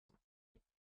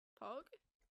Pog?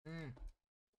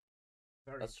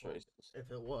 Very That's cool. racist.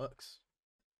 If it works.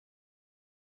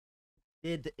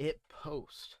 Did it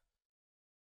post?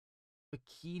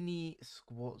 Bikini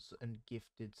squats and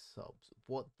gifted subs.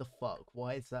 What the fuck?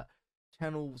 Why is that?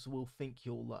 Channels will think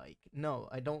you'll like. No,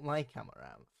 I don't like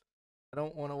Amaranth. I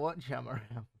don't want to watch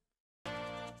Amaranth.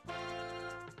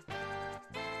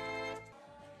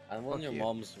 I'm on Fuck your you.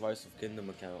 mom's Rise of Kingdom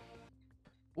account.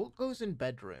 What goes in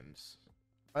bedrooms?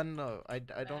 I don't know. I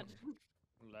don't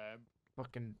Lamb.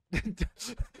 fucking.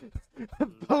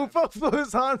 Both of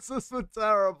those answers were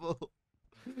terrible.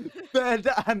 Bed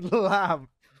and lamp.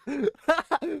 What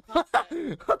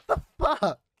the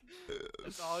fuck?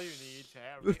 That's all you need to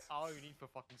have. All you need for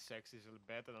fucking sex is a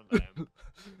bed and a lamp.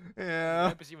 Yeah.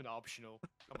 Lamp is even optional.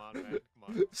 Come on, man.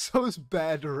 Come on. So's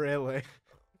bed, really.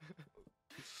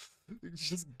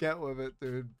 Just get with it,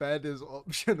 dude. Bed is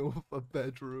optional for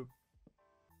bedroom.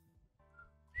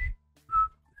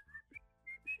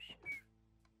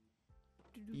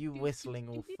 You whistling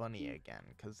all funny again,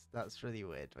 because that's really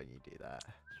weird when you do that.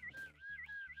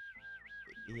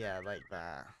 Yeah, like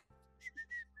that.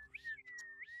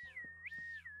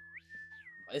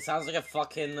 It sounds like a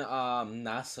fucking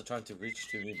NASA trying to reach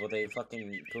to me, but they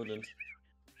fucking couldn't.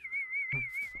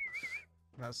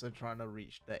 That's her trying to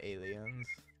reach the aliens.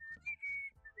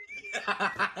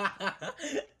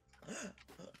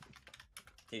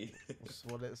 That's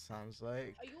what it sounds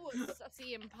like. Are you a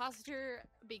sussy imposter?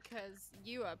 Because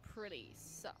you are pretty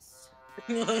sus.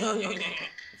 Sorry.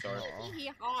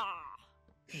 Aw.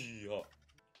 Yeah.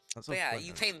 That's But a yeah, fun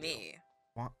you one pay to me.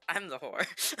 What? I'm the whore.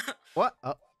 What?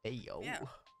 Oh, hey yo. Yeah.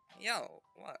 Yo,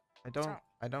 what?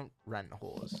 I don't rent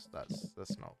whores.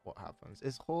 That's not what happens.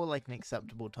 Is whore like an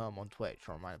acceptable term on Twitch,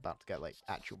 or am I about to get like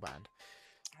actual banned?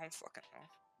 I don't fucking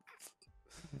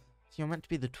know. You're meant to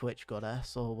be the Twitch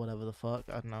goddess or whatever the fuck.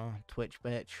 I don't know. Twitch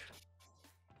bitch.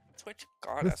 Twitch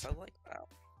goddess, I like that.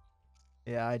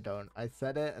 Yeah, I don't. I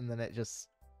said it and then it just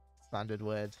sounded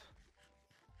weird.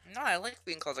 No, I like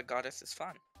being called a goddess. It's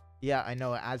fun. Yeah, I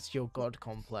know it adds to your god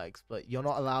complex, but you're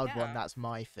not allowed one. Yeah. That's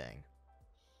my thing.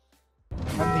 I'm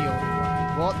the only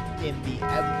one. What in the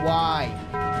why?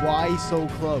 Why so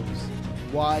close?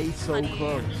 Why so Honey,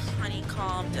 close? honey,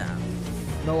 calm down.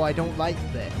 No, I don't like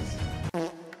this.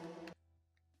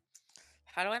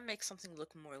 How do I make something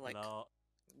look more like Hello.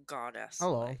 goddess?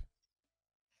 Hello. Like?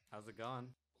 How's it going?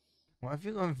 Why have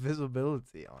you got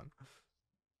invisibility on?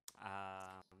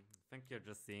 I think you're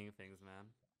just seeing things, man.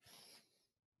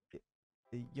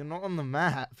 You're not on the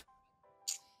map.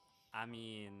 I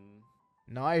mean,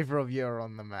 Neither of you are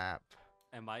on the map.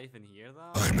 am I even here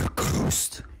though? I'm a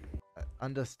ghost.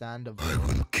 Understandable. I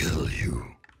will kill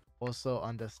you. Also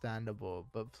understandable,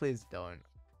 but please don't.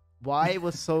 Why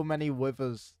were so many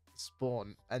withers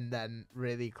spawn and then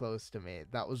really close to me?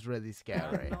 That was really I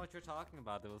scary. don't know what you're talking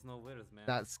about. There was no withers, man.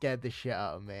 That scared the shit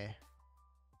out of me.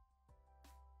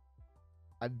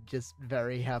 I'm just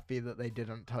very happy that they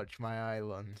didn't touch my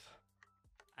island.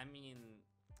 I mean,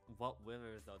 what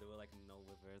withers though? There were like no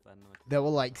withers. I don't know. What you're There were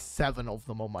talking like about. 7 of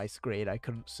them on my screen. I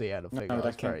couldn't see anything. No, I that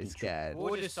was can't very be true. scared. Well,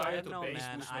 Who just- I decided don't to know, base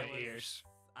man. boost my ears?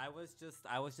 I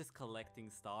was just collecting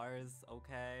stars.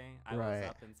 Okay, I Right. was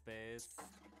up in space.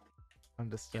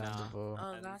 Understandable. Oh,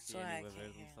 I didn't that's see why any I withers, can't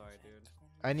I'm hear sorry, this.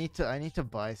 dude. I need to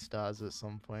buy stars at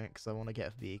some point because I want to get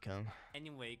a beacon.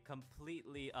 Anyway,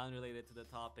 completely unrelated to the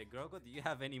topic. Grogo, do you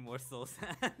have any more soul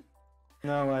sand?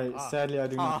 No, sadly I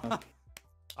do not.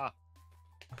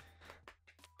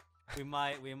 We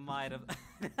might have.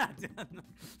 I don't know.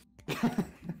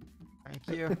 Thank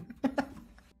you.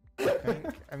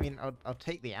 I mean, I'll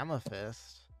take the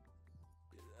amethyst.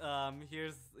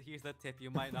 Here's a tip. You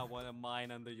might not want to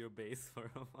mine under your base for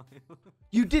a while.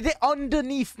 You did it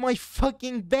underneath my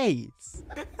fucking base.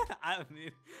 I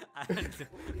mean,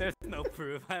 there's no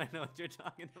proof. I don't know what you're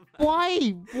talking about. Why?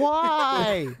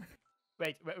 Why?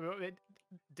 Wait.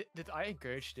 Did I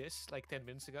encourage this like 10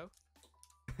 minutes ago?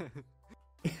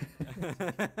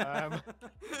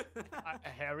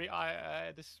 Harry,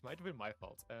 this might have been my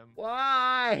fault.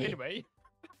 Why? Anyway.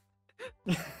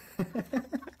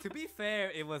 To be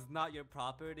fair, it was not your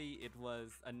property. It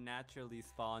was a naturally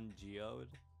spawned geode.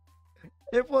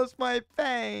 It was my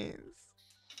base.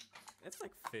 It's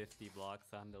like 50 blocks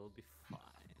and it'll be fine.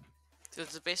 So is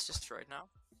the base destroyed now?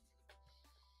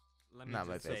 Let me Nah,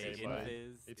 my just base say, is fine.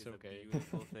 invis It's is okay. a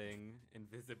beautiful thing.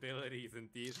 Invisibility is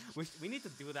indeed. We need to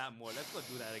do that more. Let's go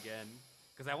do that again.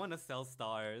 Because I want to sell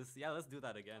stars. Yeah, let's do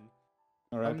that again.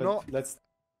 Alright, I'm but not- let's.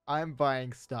 I'm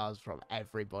buying stars from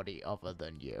everybody other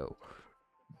than you.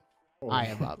 Oh. I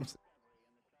am up.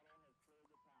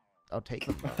 I'll take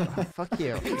them. Fuck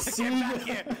you. See? Get back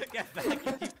here! Get back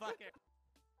here, you fucker!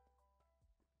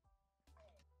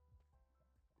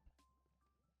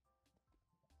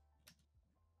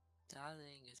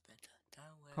 darling, it's better than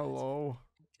words. Hello.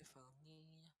 Beautiful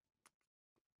me.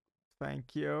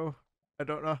 Thank you. I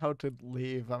don't know how to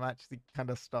leave. I'm actually kind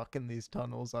of stuck in these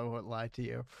tunnels. I won't lie to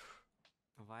you.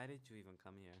 Why did you even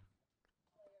come here?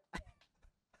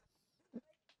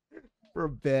 For a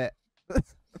bit.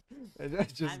 I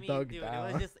just I mean, dug dude,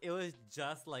 down. it was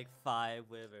just like 5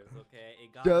 withers, okay?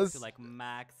 It got Just- us to like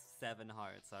max 7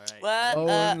 hearts, alright? What?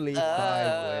 Only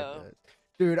 5 withers.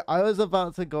 Dude, I was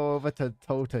about to go over to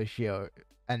Totoshio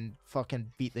and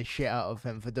fucking beat the shit out of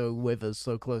him for doing withers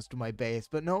so close to my base,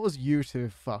 but no, it was you two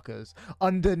fuckers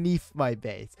underneath my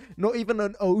base. Not even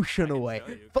an I ocean can away.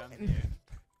 show you, come Fucking- here.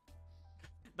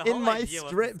 The in whole my idea was to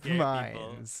strip scare people.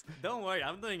 mines. Don't worry,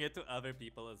 I'm doing it to other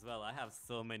people as well. I have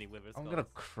so many withers. I'm gonna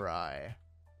cry.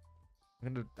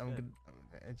 I'm gonna.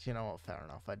 You know what? Fair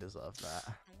enough. I deserve that.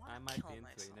 I might kill be into it,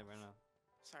 myself. you never know.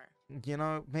 Sorry. You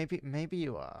know, maybe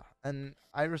you are, and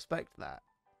I respect that,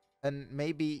 and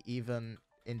maybe even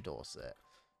endorse it.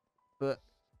 But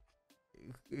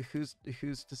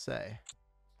who's to say?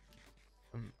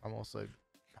 I'm also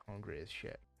hungry as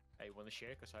shit. Hey, you want to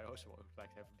share? Because I also would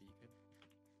like to have a beacon.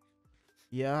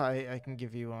 Yeah, I can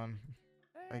give you one.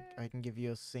 I can give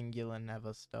you a singular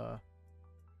never star.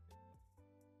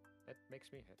 That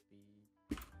makes me happy.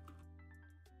 You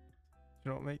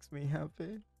know what makes me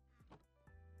happy?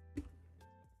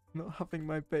 Not having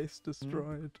my base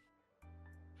destroyed.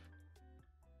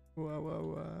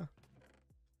 Wow.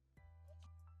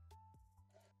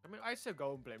 I mean, I still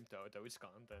go and blame Toto. It's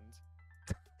content.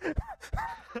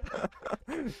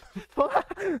 What?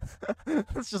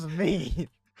 That's just mean.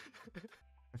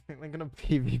 I think they're gonna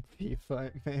PvP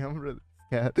fight me. I'm really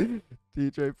scared.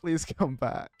 DJ, please come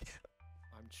back.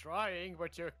 I'm trying,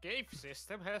 but your cave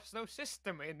system has no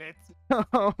system in it.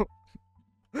 No.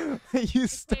 Are you The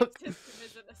stuck? cave system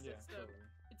isn't a Yeah, system.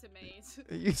 It's a maze.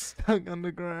 Are you stuck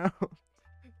underground?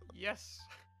 Yes.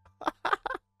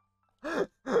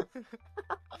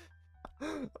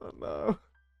 Oh no.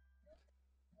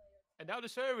 And now the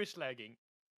server is lagging.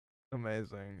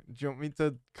 Amazing. Do you want me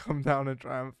to come down and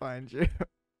try and find you?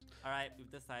 Alright,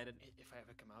 we've decided. If I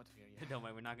ever come out of here, yeah. Don't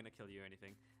worry, we're not gonna kill you or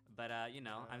anything. But you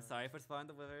know, I'm sorry for spawning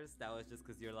the withers. That was just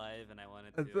because you're live and I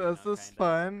wanted to. That's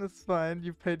fine. That's fine.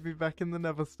 You've paid me back in the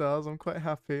Never Stars. I'm quite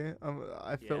happy.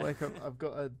 I feel Yeah. like I've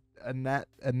got a net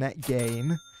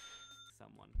gain.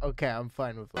 Someone. Okay, I'm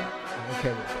fine with that. I'm okay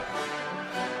with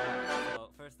that. So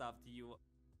first off, do you?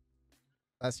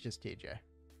 That's just TJ.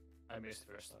 I missed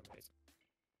the first time, mate.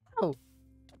 Oh,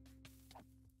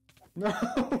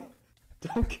 No!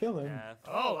 Don't kill him. Yeah.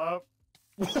 Hold up.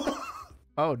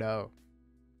 oh no.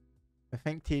 I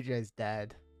think TJ's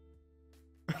dead.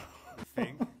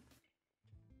 Think? I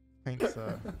think so.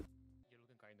 You're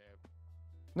looking kinda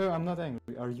No, I'm not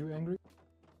angry. Are you angry?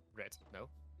 red. No?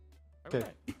 Okay.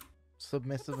 Alright.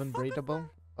 Submissive and breedable.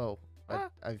 Oh,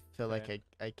 I feel like Fair.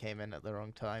 I came in at the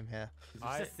wrong time here. Did you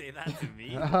I- just say that to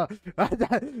me? No.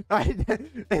 I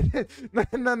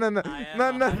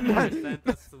am No. 100%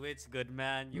 a Switch, good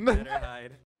man. You No. better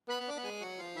hide.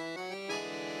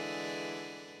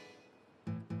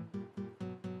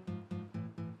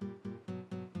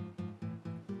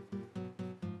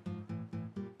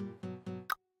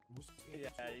 Yeah,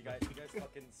 you guys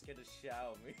fucking scared the shit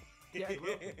out of me.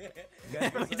 Yeah,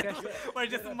 We're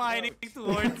just mining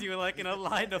towards you like in a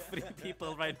line of 3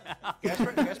 people right now.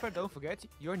 Gasper, don't forget,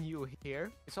 you're new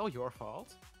here. It's all your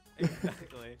fault.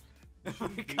 Exactly.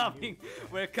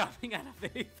 We're coming at a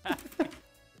very fast pace.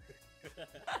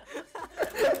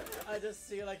 I just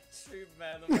see like 3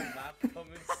 men on the map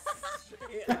coming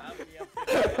straight at me at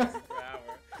 50 miles per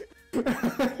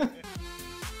hour.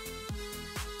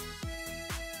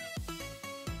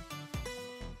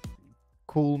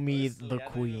 Call me Honestly, the I don't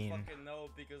even queen fucking know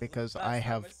because last I time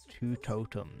have streamed 2 was-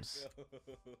 totems.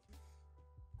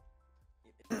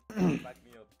 Back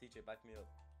me up, TJ, back me up.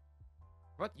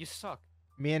 What? You suck.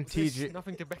 Me and There's TJ,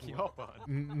 nothing to back you up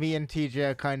on. me and TJ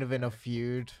are kind of in a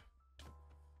feud.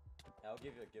 I'll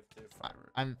give you a gift too.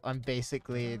 I'm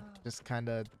basically just kind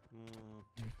of.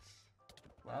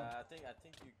 I think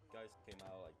you guys came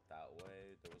out like that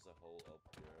way. There was a hole up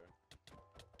here.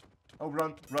 Oh,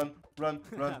 run.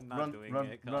 I'm not doing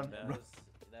it, calm down.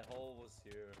 That hole was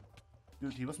here.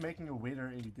 Dude, he was making a waiter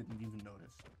and he didn't even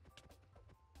notice.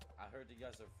 I heard you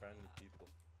guys are friendly people.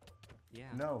 Yeah.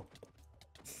 No.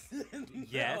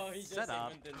 Yes. No, he Shut just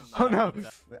up. even didn't Oh know. no.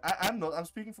 I'm not. I'm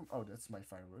speaking from. Oh, that's my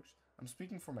fireworks. I'm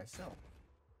speaking for myself.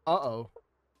 Uh-oh.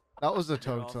 That was a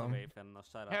You're also totem. Raven, no,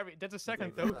 shut up. Harry, that's a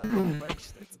second Take totem.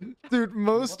 Dude,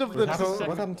 most of the What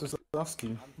totems. happened to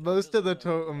Slavsky? Most of the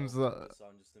totems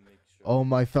Oh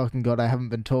my fucking god, I haven't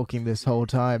been talking this whole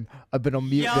time. I've been on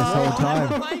mute this whole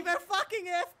time. We're fucking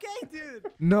fucking AFK,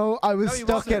 dude. No, I was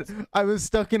No, he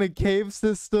stuck in a cave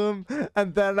system,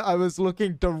 and then I was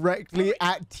looking directly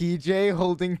at TJ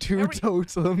holding two Harry-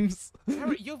 totems.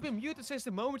 Harry, you've been muted since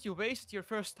the moment you wasted your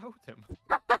first totem.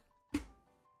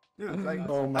 Dude, like,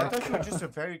 Oh I thought you were just a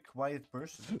very quiet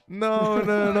person.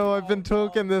 No, I've been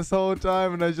talking this whole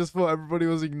time, and I just thought everybody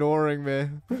was ignoring me.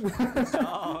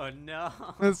 Oh no.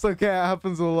 It's okay, it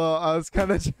happens a lot. I was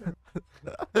kind of.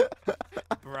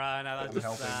 Bruh, now that's I'm just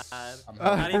helping. sad. I'm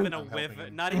Not helping. even a I'm helping whiver,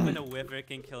 him. not even a whiver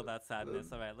can kill that sadness.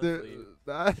 All right, let's Dude, leave.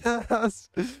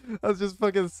 I was just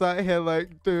fucking sat here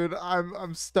like, dude,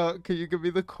 I'm stuck. Can you give me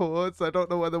the chords? I don't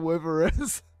know where the wither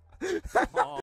is. Oh.